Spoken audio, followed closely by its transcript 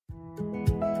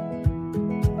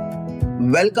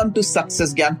Welcome to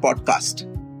Success Gyan podcast.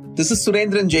 This is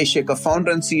Surendran Jayshekhar,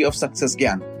 founder and CEO of Success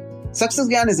Gyan. Success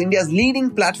Gyan is India's leading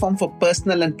platform for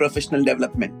personal and professional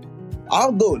development.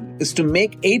 Our goal is to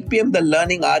make 8 p.m. the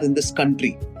learning hour in this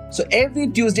country. So every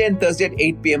Tuesday and Thursday at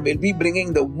 8 p.m. we'll be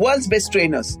bringing the world's best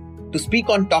trainers to speak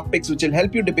on topics which will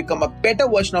help you to become a better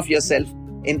version of yourself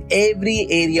in every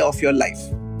area of your life.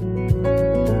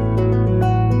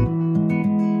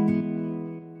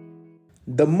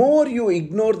 The more you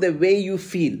ignore the way you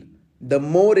feel, the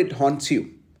more it haunts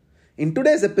you. In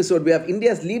today's episode, we have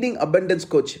India's leading abundance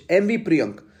coach, MV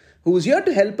Priyank, who is here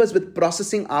to help us with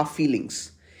processing our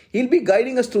feelings. He'll be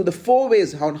guiding us through the 4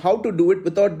 ways on how to do it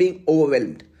without being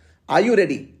overwhelmed. Are you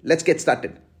ready? Let's get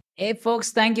started. Hey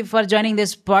folks, thank you for joining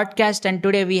this podcast, and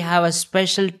today we have a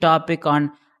special topic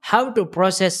on how to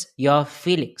process your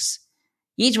feelings.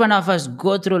 Each one of us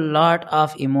go through a lot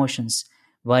of emotions: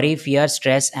 worry, fear,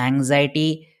 stress,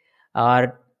 anxiety,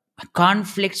 or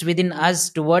conflicts within us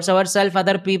towards ourselves,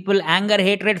 other people, anger,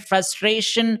 hatred,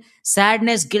 frustration,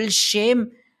 sadness, guilt,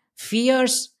 shame,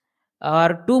 fears,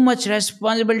 or too much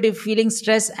responsibility, feeling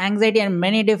stress, anxiety, and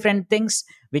many different things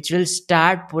which will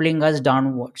start pulling us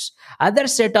downwards. Other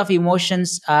set of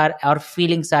emotions are our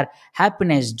feelings are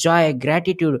happiness, joy,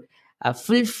 gratitude,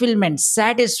 fulfillment,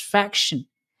 satisfaction.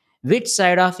 Which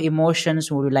side of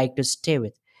emotions would you like to stay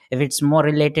with? If it's more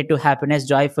related to happiness,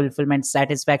 joy, fulfillment,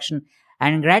 satisfaction,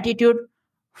 and gratitude,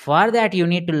 for that you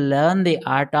need to learn the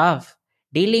art of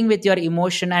dealing with your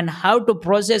emotion and how to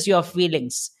process your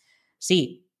feelings.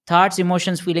 See, thoughts,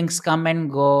 emotions, feelings come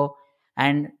and go,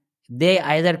 and they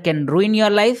either can ruin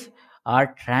your life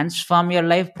or transform your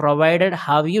life, provided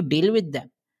how you deal with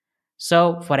them.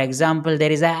 So, for example,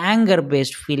 there is an anger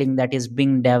based feeling that is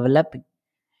being developing.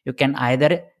 You can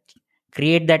either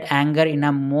create that anger in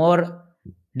a more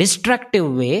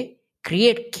destructive way,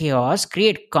 create chaos,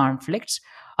 create conflicts,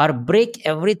 or break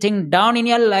everything down in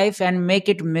your life and make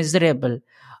it miserable.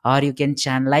 Or you can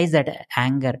channelize that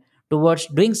anger towards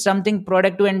doing something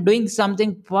productive and doing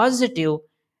something positive,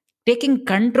 taking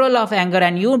control of anger,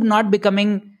 and you not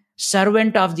becoming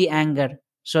servant of the anger,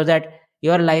 so that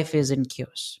your life is in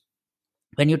chaos.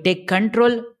 When you take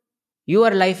control,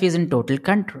 your life is in total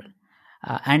control.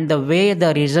 And the way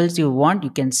the results you want,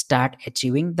 you can start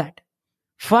achieving that.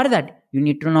 For that, you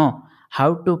need to know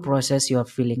how to process your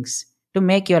feelings to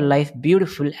make your life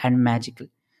beautiful and magical.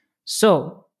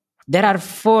 So, there are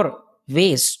 4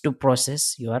 ways to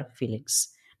process your feelings.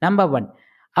 Number 1,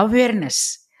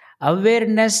 awareness.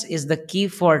 Awareness is the key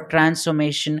for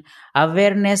transformation.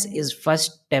 Awareness is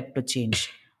first step to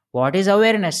change. What is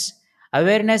awareness?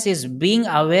 Awareness is being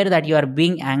aware that you are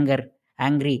being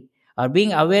angry, or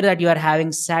being aware that you are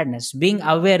having sadness, being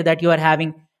aware that you are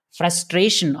having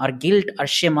frustration or guilt or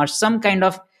shame or some kind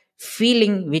of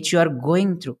feeling which you are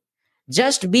going through.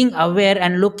 Just being aware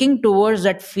and looking towards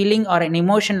that feeling or an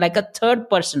emotion like a third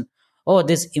person. Oh,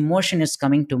 this emotion is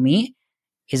coming to me.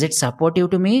 Is it supportive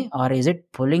to me or is it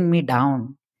pulling me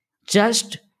down?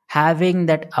 Just having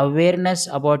that awareness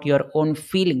about your own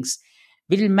feelings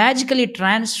will magically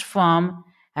transform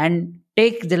and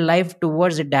take the life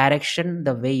towards the direction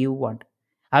the way you want.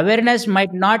 Awareness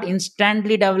might not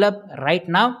instantly develop right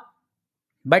now,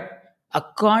 but a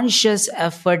conscious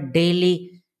effort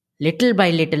daily, little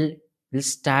by little, will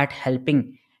start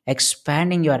helping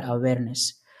expanding your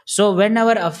awareness. So,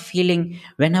 whenever a feeling,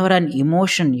 whenever an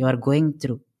emotion you are going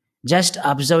through, just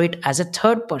observe it as a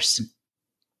third person,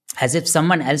 as if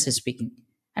someone else is speaking,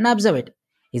 and observe it.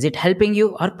 Is it helping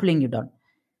you or pulling you down?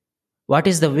 What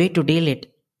is the way to deal it?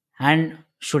 And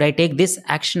should I take this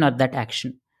action or that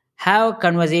action? Have a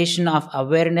conversation of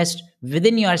awareness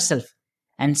within yourself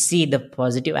and see the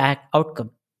positive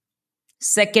outcome.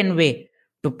 Second way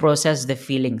to process the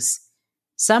feelings.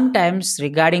 Sometimes,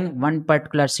 regarding one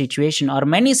particular situation or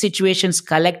many situations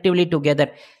collectively together,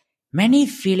 many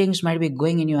feelings might be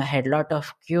going in your head, lot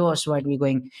of chaos might be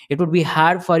going. It would be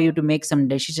hard for you to make some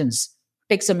decisions,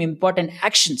 take some important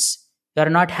actions. You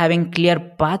are not having clear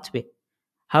pathway.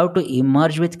 How to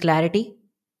emerge with clarity?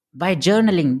 By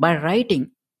journaling, by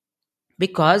writing.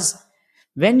 Because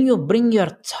when you bring your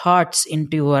thoughts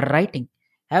into your writing,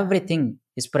 everything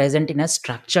is present in a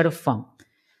structured form.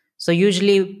 So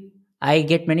usually I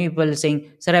get many people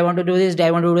saying, "Sir, I want to do this,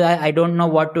 I want to do that, I don't know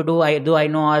what to do. I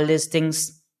know all these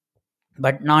things,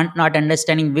 but not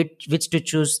understanding which to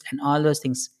choose and all those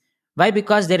things." Why?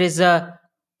 Because there is a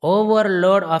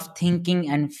overload of thinking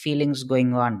and feelings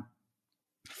going on.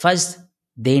 First,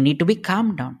 they need to be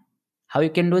calmed down. How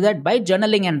you can do that? By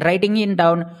journaling and writing in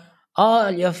down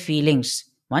all your feelings.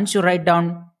 Once you write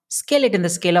down, scale it in the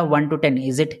scale of 1 to 10.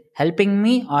 Is it helping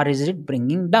me or is it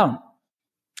bringing down?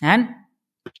 And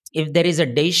If there is a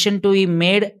decision to be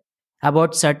made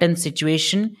about certain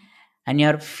situation, and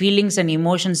your feelings and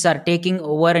emotions are taking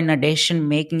over in a decision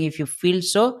making, if you feel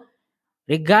so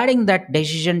regarding that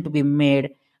decision to be made,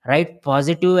 right,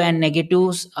 positive and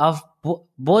negatives of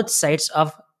both sides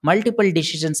of multiple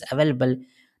decisions available,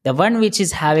 the one which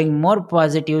is having more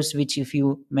positives, which if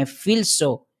you may feel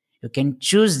so, you can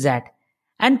choose that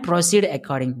and proceed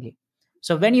accordingly.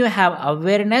 So when you have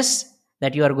awareness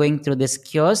that you are going through this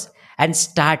chaos and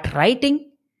start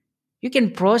writing, you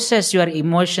can process your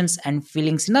emotions and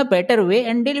feelings in a better way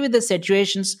and deal with the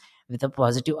situations with a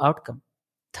positive outcome.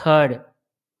 Third,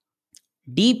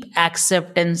 deep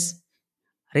acceptance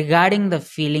regarding the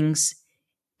feelings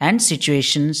and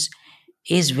situations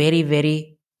is very,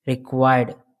 very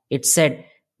required. It said,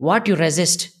 what you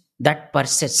resist, that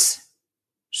persists.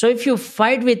 So if you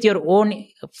fight with your own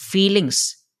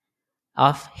feelings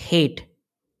of hate,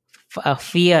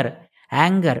 fear,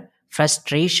 anger,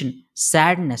 frustration,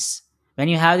 sadness. When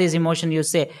you have this emotion, you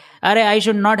say, Arey, I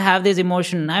should not have this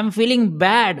emotion. I'm feeling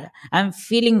bad. I'm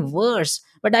feeling worse,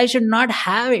 but I should not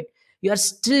have it. You are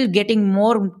still getting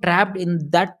more trapped in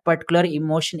that particular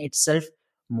emotion itself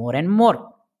more and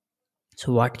more.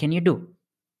 So, what can you do?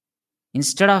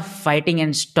 Instead of fighting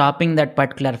and stopping that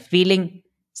particular feeling,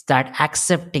 start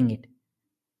accepting it.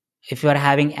 If you are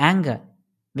having anger,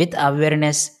 with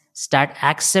awareness, start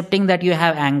accepting that you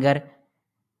have anger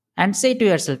and say to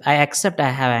yourself, I accept I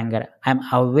have anger. I'm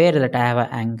aware that I have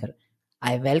anger.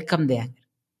 I welcome the anger.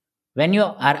 When you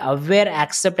are aware,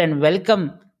 accept, and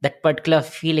welcome that particular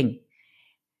feeling,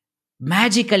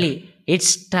 magically it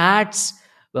starts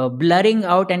blurring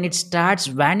out and it starts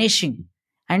vanishing,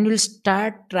 and you'll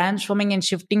start transforming and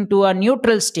shifting to a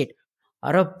neutral state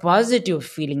or a positive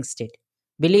feeling state.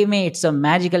 Believe me, it's a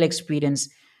magical experience.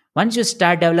 Once you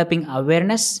start developing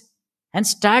awareness and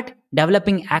start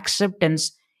developing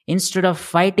acceptance instead of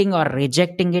fighting or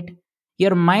rejecting it,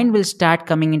 your mind will start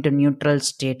coming into neutral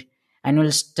state and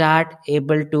will start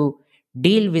able to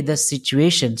deal with the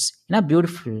situations in a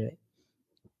beautiful way.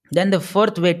 Then the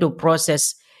fourth way to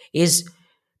process is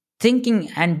thinking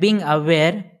and being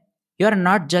aware. You are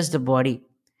not just the body,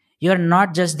 you are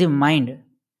not just the mind,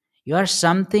 you are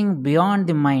something beyond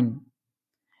the mind.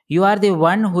 You are the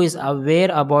one who is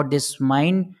aware about this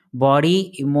mind,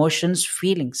 body, emotions,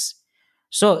 feelings.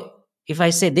 So if I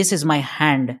say this is my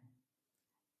hand,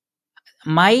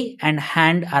 my and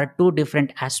hand are two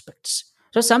different aspects.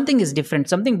 So something is different,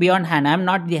 something beyond hand. I am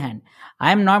not the hand,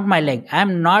 I am not my leg, I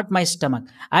am not my stomach,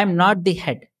 I am not the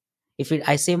head. If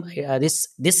I say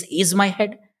this is my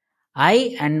head,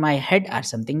 I and my head are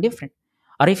something different.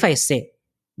 Or if I say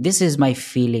this is my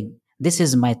feeling, this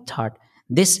is my thought,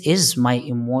 this is my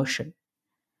emotion,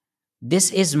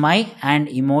 this is my and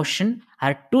emotion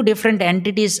are two different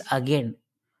entities again.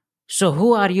 So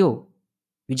who are you?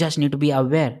 You just need to be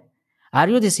aware. Are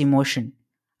you this emotion?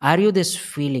 Are you this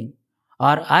feeling?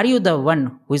 Or are you the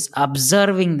one who is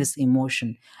observing this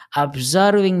emotion,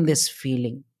 observing this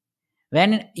feeling?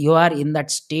 When you are in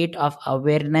that state of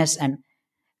awareness and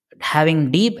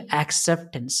having deep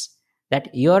acceptance that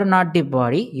you're not the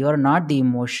body, you're not the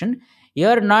emotion,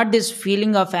 you're not this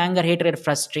feeling of anger, hatred,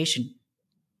 frustration,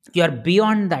 you're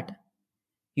beyond that.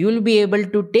 You will be able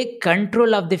to take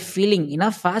control of the feeling in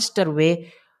a faster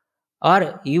way,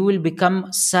 or you will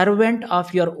become servant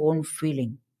of your own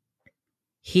feeling.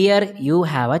 Here you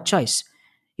have a choice.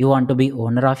 You want to be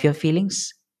owner of your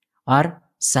feelings or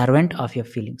servant of your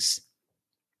feelings.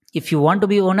 If you want to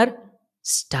be owner,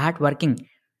 start working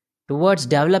towards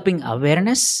developing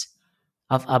awareness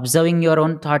of observing your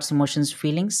own thoughts, emotions,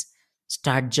 feelings.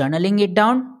 Start journaling it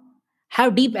down.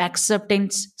 Have deep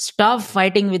acceptance. Stop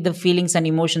fighting with the feelings and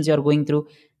emotions you're going through.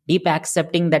 Deep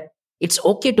accepting that it's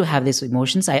okay to have these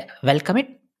emotions. I welcome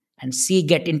it and see,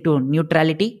 get into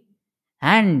neutrality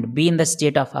and be in the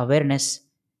state of awareness.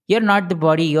 You're not the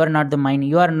body, you're not the mind,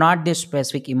 you are not this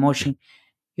specific emotion.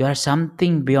 You are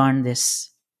something beyond this,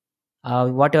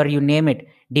 whatever you name it,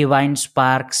 divine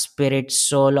spark, spirit,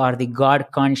 soul, or the God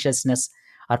consciousness,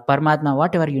 or Paramatma,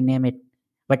 whatever you name it.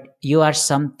 But you are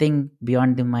something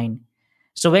beyond the mind.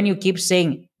 So when you keep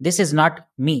saying, this is not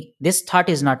me, this thought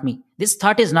is not me, this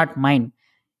thought is not mine,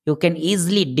 you can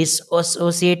easily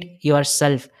disassociate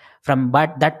yourself from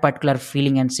that particular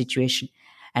feeling and situation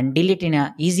and deal it in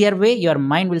a easier way. Your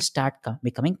mind will start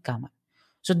becoming calmer.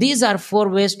 So these are four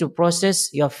ways to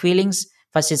process your feelings.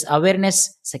 First is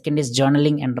awareness, second is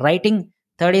journaling and writing,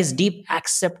 third is deep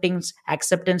acceptance,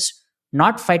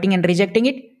 not fighting and rejecting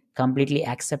it, completely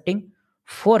accepting.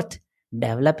 Fourth,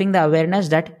 developing the awareness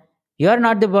that you are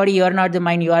not the body, you are not the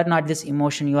mind, you are not this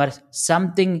emotion, you are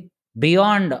something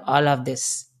beyond all of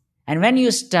this. And when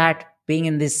you start being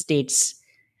in these states,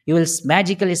 you will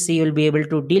magically see you will be able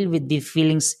to deal with the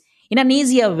feelings in an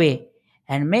easier way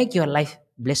and make your life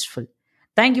blissful.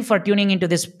 Thank you for tuning into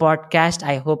this podcast.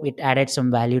 I hope it added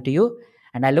some value to you.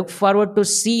 And I look forward to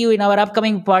see you in our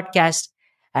upcoming podcast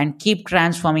and keep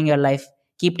transforming your life,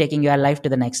 keep taking your life to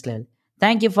the next level.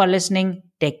 Thank you for listening.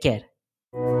 Take care.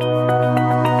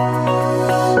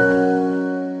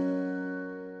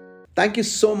 Thank you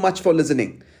so much for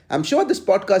listening. I'm sure this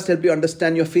podcast helped you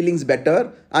understand your feelings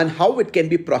better and how it can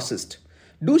be processed.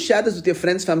 Do share this with your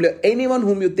friends, family, or anyone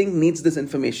whom you think needs this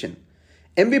information.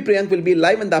 MV Priyank will be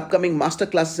live in the upcoming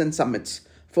masterclasses and summits.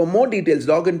 For more details,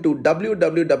 log in to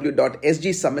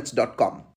www.sgsummits.com.